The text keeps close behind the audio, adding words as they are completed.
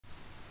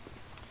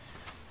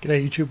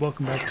G'day YouTube,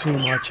 welcome back to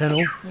my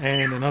channel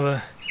and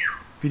another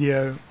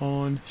video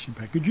on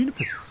shimpaku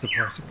junipers.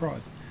 Surprise,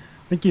 surprise.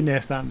 I think you're now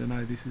starting to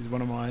know this is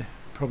one of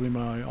probably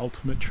my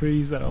ultimate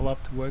trees that I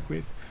love to work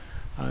with,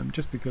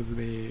 just because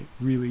they're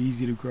really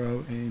easy to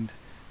grow and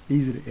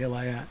easy to air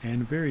layer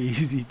and very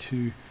easy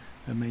to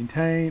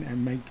maintain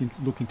and make it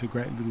look into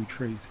great little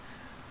trees.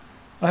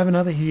 I have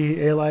another here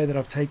air layer that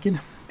I've taken.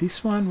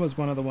 This one was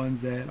one of the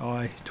ones that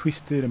I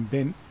twisted and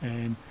bent,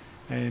 and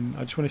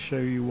I just want to show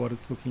you what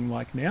it's looking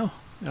like now.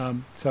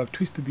 So I've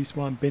twisted this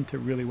one, bent it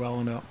really well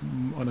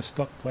on a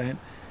stock plant,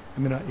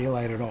 and then I air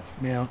laid it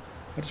off. Now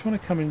I just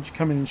want to come in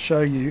and show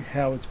you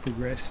how it's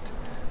progressed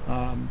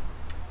and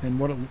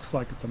what it looks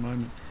like at the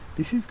moment.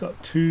 This has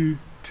got two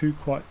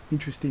quite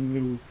interesting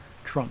little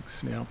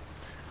trunks. Now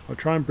I'll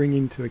try and bring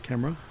into the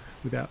camera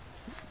without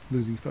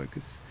losing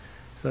focus.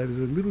 So there's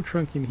a little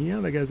trunk in here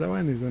that goes that way,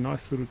 and there's a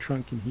nice little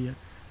trunk in here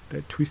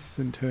that twists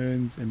and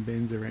turns and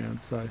bends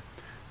around. So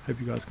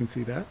hope you guys can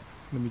see that.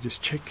 Let me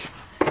just check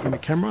in the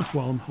camera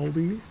while I'm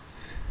holding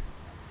this.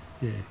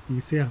 Yeah, you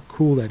can see how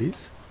cool that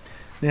is.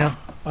 Now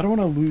I don't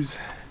want to lose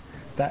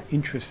that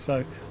interest,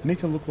 so I need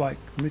to look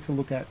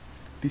at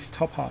this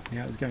top half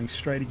now is going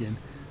straight again.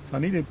 So I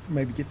need to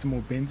maybe get some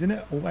more bends in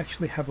it, or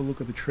actually have a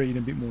look at the tree in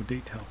a bit more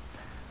detail.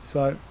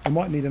 So I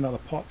might need another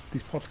pot.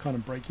 This pot's kind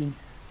of breaking,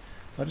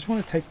 so I just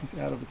want to take this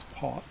out of its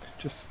pot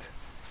just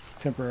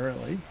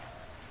temporarily,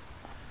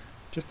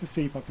 just to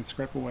see if I can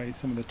scrape away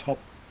some of the top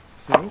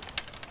soil.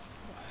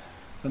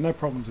 So no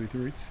problems with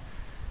roots.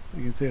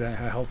 You can see that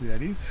how healthy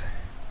that is.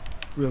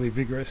 Really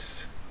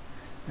vigorous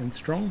and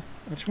strong.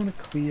 I just want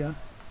to clear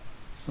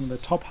some of the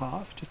top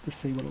half just to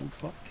see what it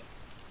looks like.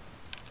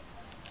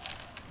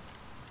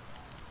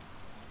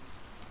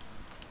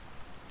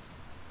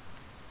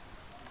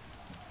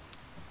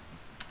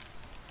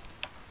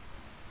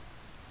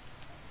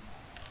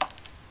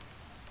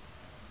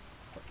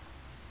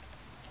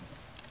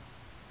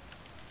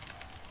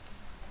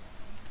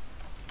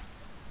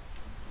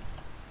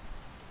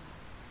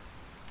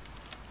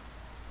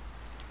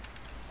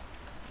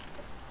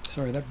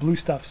 Sorry, that blue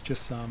stuff's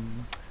just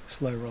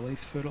slow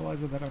release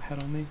fertilizer that I've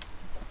had on there,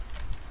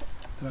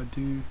 that I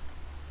do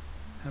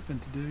happen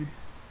to do.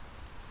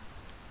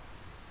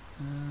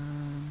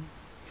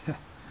 Of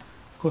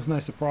course, no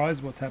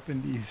surprise, what's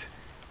happened is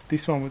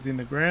this one was in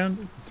the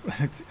ground.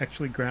 It's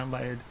actually ground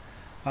layered.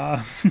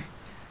 Oh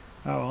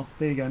well,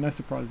 there you go, no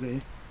surprise there.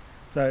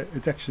 So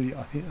it's actually,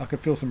 I think I can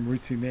feel some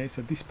roots in there,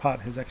 so this part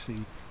has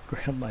actually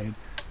ground layered.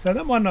 So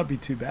that might not be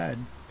too bad,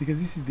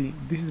 because this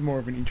is more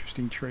of an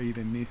interesting tree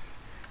than this.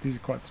 This is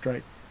quite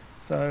straight,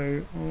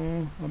 so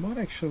I might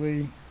actually,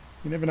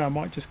 you never know, I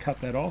might just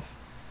cut that off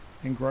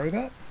and grow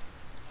that.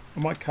 I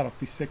might cut off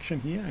this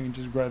section here and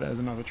just grow that as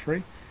another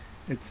tree.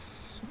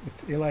 It's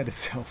air layered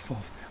itself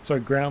off,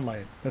 sorry, ground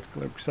layered. That's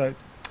so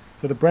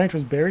the branch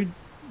was buried,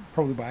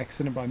 probably by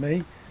accident by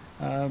me,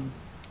 and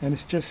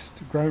it's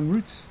just grown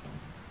roots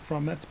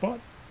from that spot.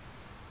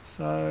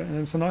 So,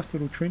 and it's a nice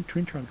little twin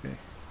trunk there.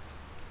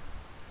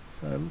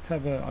 So let's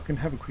have I can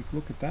have a quick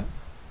look at that.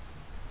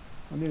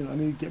 I need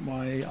to get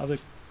my other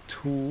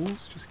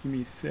tools. Just give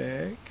me a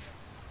sec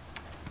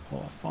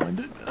while I find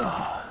it.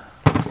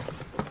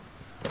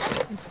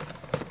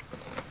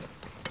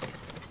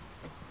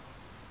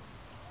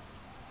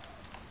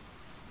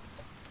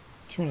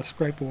 Just want to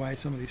scrape away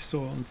some of this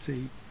soil and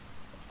see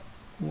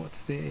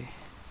what's there.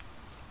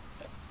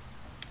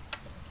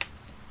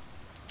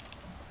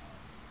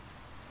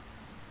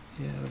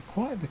 Yeah,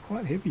 they're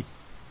quite heavy.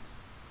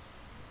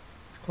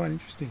 It's quite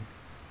interesting.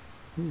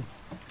 Ooh,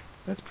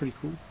 that's pretty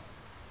cool.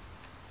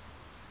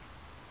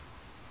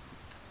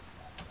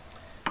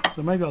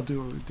 So maybe I'll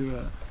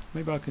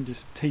maybe I can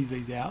just tease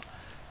these out,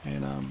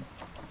 and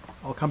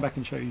I'll come back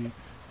and show you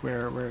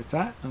where it's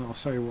at, and I'll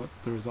show you what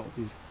the result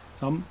is.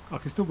 So I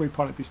can still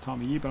repot it this time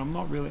of year, but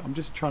I'm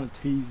just trying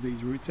to tease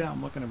these roots out.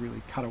 I'm not going to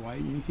really cut away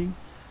anything,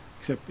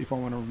 except if I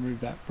want to remove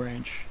that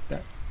branch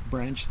there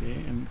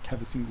and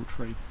have a single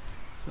tree.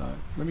 So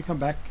let me come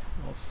back,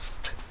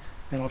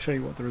 and I'll show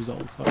you what the result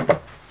looks like.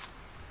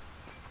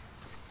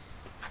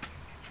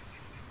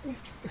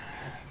 Oops.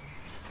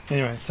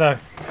 Anyway, so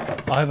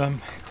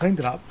I've cleaned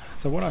it up.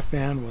 So what I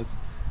found was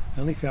I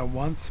only found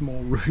one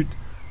small root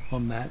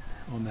on that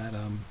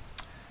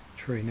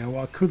tree. Now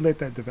I could let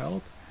that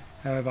develop,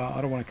 however I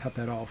don't want to cut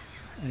that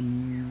off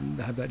and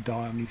have that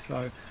die on me.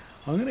 So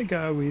I'm going to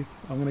go with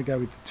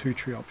the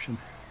 2-tree option.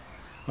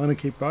 I'm going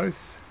to keep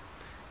both,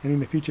 and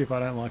in the future, if I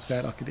don't like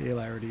that, I could air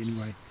layer it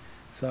anyway.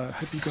 So I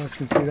hope you guys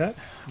can see that.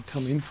 I'll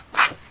come in.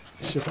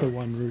 It's just the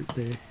one root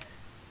there.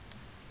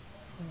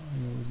 Oh,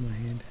 where's my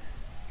hand?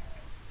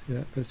 See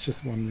that? That's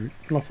just one root.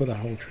 Not for that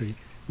whole tree.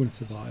 Wouldn't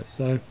survive.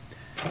 So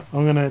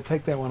I'm going to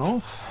take that one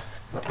off,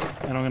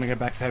 and I'm going to go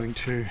back to having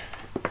two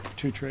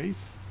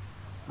trees.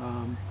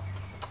 And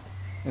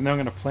then I'm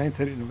going to plant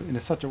it in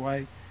such a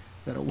way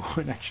that it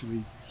won't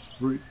actually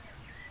root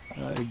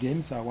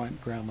again, so I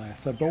won't ground layer.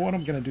 So, but what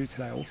I'm going to do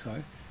today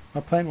also,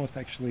 my plan was to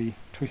actually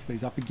twist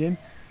these up again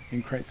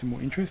and create some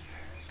more interest,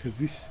 because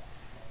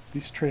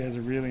this tree has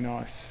a really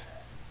nice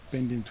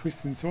bend and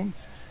twist into them,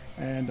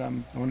 and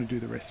I want to do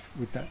the rest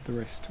with that.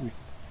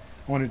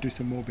 I want to do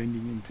some more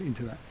bending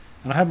into that.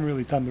 And I haven't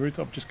really done the roots.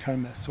 I've just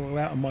combed that soil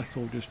out, and my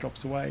soil just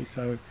drops away.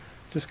 So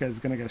just going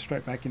to go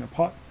straight back in a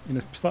pot, in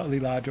a slightly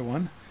larger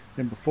one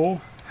than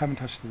before. Haven't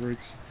touched the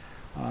roots.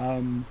 Yeah,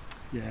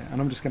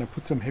 and I'm just going to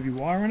put some heavy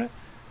wire on it,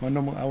 my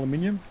normal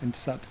aluminium, and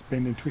start to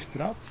bend and twist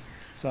it up.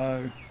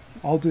 So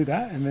I'll do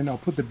that, and then I'll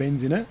put the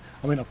bends in it.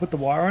 I'll put the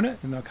wire on it,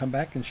 and I'll come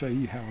back and show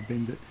you how I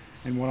bend it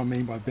and what I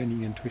mean by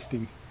bending and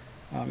twisting,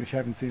 if you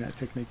haven't seen that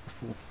technique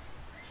before.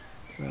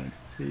 So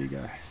there you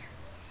go.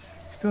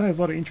 Still has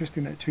a lot of interest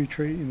in that two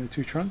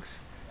trunks.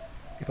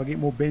 If I get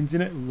more bends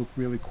in it, it'll look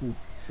really cool.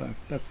 So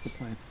that's the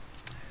plan.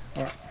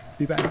 Alright,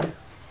 be back.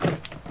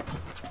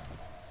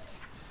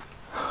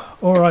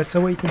 Alright, so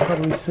what you can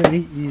probably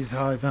see is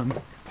I've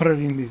put it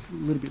in this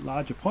little bit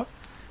larger pot.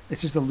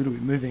 It's just a little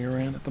bit moving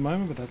around at the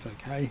moment, but that's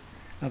okay.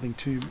 Nothing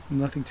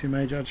too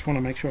major. I just want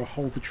to make sure I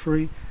hold the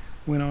tree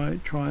when I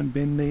try and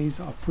bend these.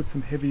 I've put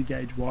some heavy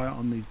gauge wire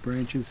on these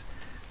branches,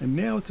 and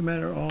now it's a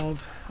matter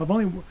of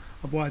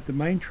I've wired the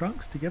main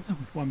trunks together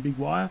with one big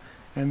wire,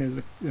 and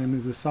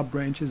there's the sub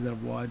branches that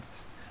I've wired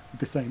with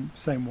the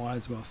same wire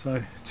as well.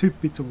 So 2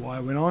 bits of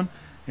wire went on,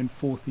 and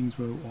 4 things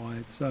were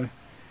wired. So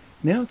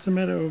now it's a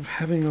matter of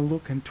having a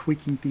look and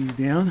tweaking things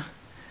down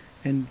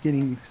and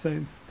getting,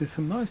 so there's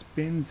some nice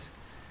bends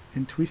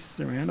and twists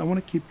around. I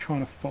want to keep trying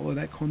to follow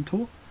that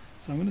contour.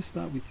 So I'm going to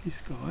start with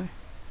this guy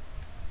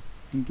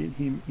and get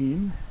him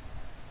in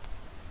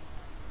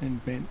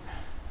and bent,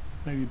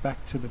 maybe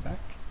back to the back.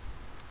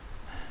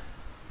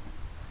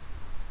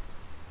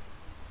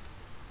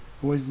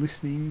 Always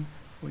listening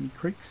for any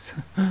creaks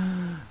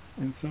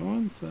and so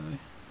on. So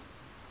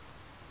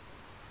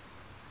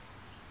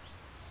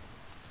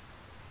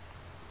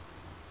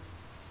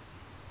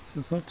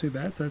it's not too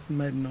bad. So it's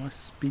made a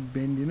nice big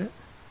bend in it,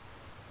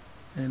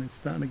 and it's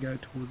starting to go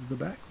towards the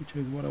back, which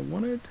is what I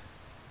wanted,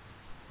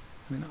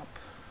 and then up.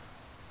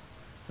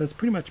 So it's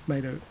pretty much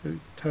made a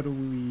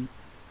totally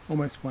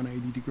almost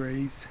 180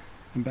 degrees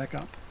and back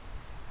up.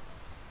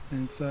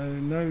 And so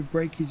no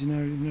breakage,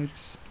 no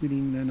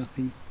splitting, no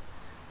nothing.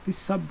 This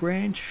sub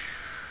branch,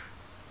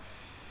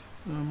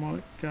 I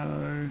might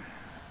go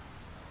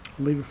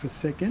leave it for a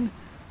second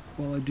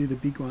while I do the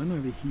big one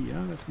over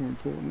here. That's more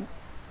important.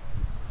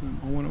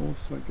 I want to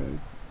also go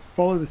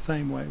follow the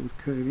same way it was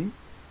curving.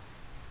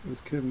 It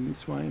was curving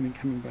this way and then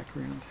coming back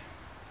around.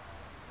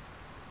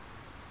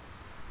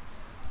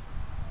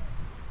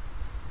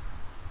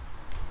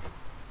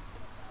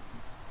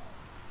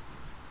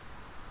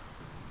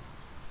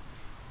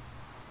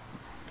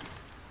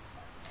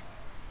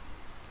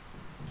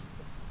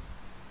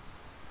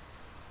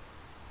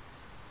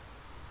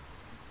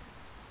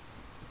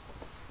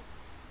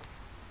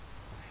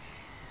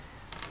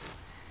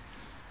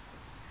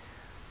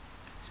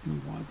 Just going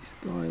to wire this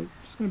guy,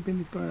 just going to bend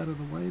this guy out of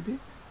the way a bit,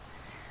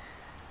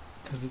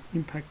 because it's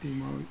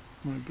impacting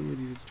my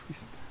ability to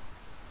twist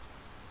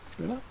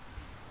better.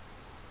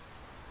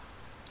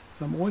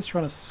 So I'm always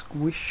trying to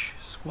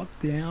squat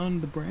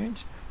down the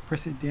branch,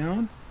 press it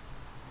down,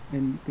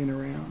 and then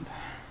around,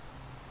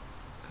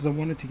 because I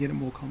wanted to get it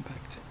more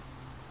compact.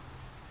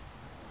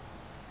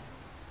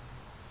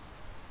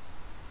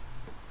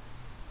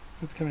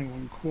 It's coming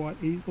along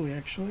quite easily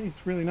actually,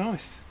 it's really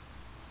nice.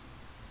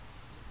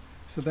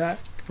 So that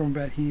from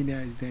about here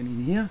now is down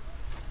in here.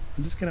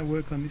 I'm just going to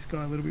work on this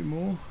guy a little bit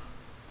more.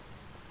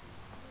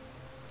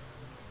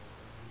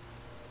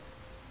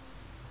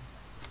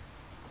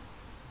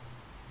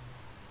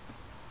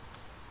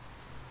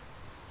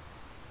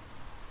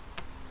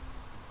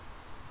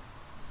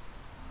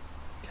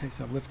 Okay,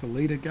 so I've left the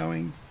leader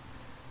going.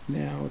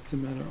 Now it's a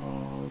matter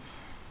of,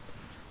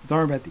 don't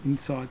worry about the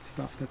inside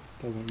stuff, that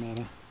doesn't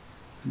matter.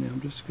 And now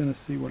I'm just going to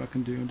see what I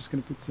can do. I'm just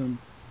going to put some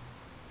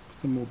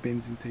more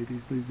bends into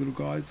these little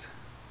guys.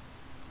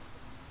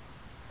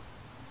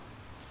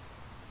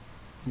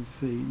 And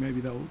see, maybe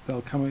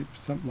they'll come up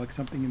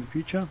something in the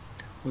future,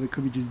 or they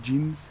could be just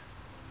gins.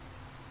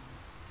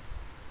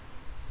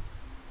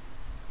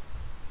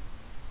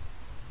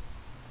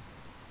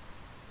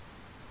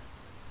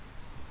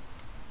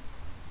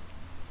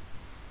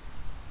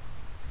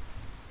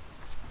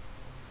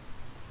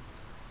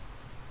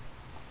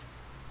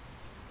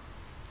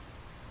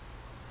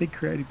 Be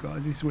creative,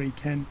 guys. This is where you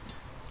can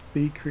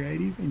be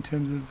creative in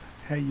terms of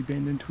how you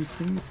bend and twist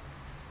things.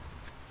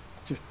 It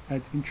just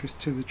adds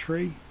interest to the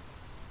tree.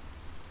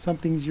 Some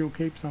things you'll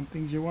keep, some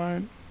things you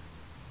won't.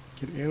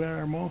 Get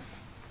them off,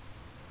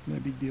 no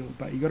big deal.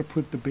 But you got to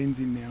put the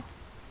bends in now.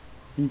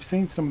 And you've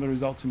seen some of the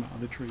results in my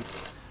other trees.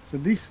 So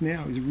this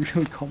now is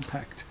really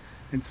compact,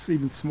 and it's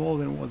even smaller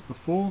than it was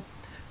before.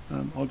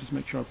 I'll just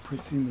make sure I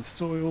press in the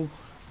soil,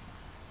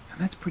 and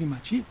that's pretty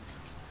much it.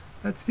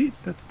 That's it.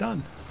 That's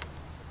done.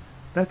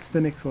 That's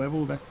the next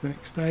level, that's the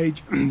next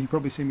stage. You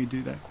probably see me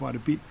do that quite a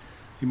bit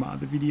in my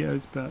other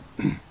videos, but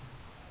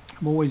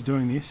I'm always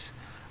doing this,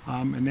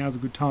 and now's a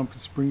good time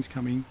because spring's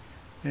coming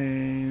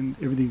and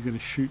everything's going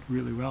to shoot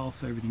really well,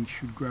 so everything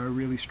should grow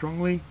really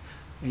strongly,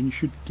 and you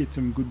should get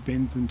some good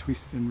bends and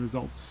twists and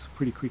results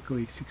pretty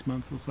quickly, 6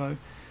 months or so,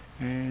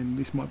 and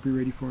this might be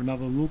ready for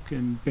another look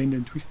and bend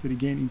and twist it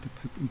again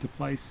into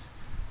place.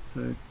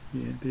 So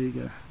yeah, there you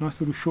go.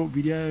 Nice little short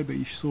video, but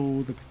you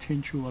saw the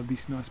potential of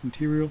this nice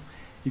material.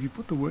 If you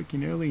put the work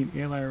in early and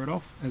air layer it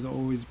off, as I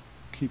always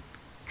keep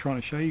trying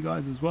to show you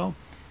guys as well,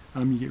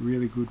 you get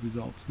really good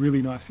results.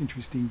 Really nice,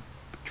 interesting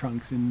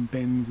trunks and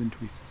bends and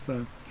twists.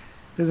 So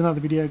there's another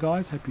video,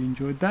 guys. Hope you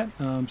enjoyed that.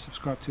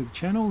 Subscribe to the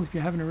channel if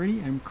you haven't already,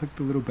 and click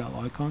the little bell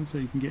icon so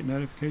you can get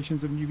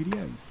notifications of new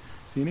videos.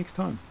 See you next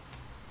time.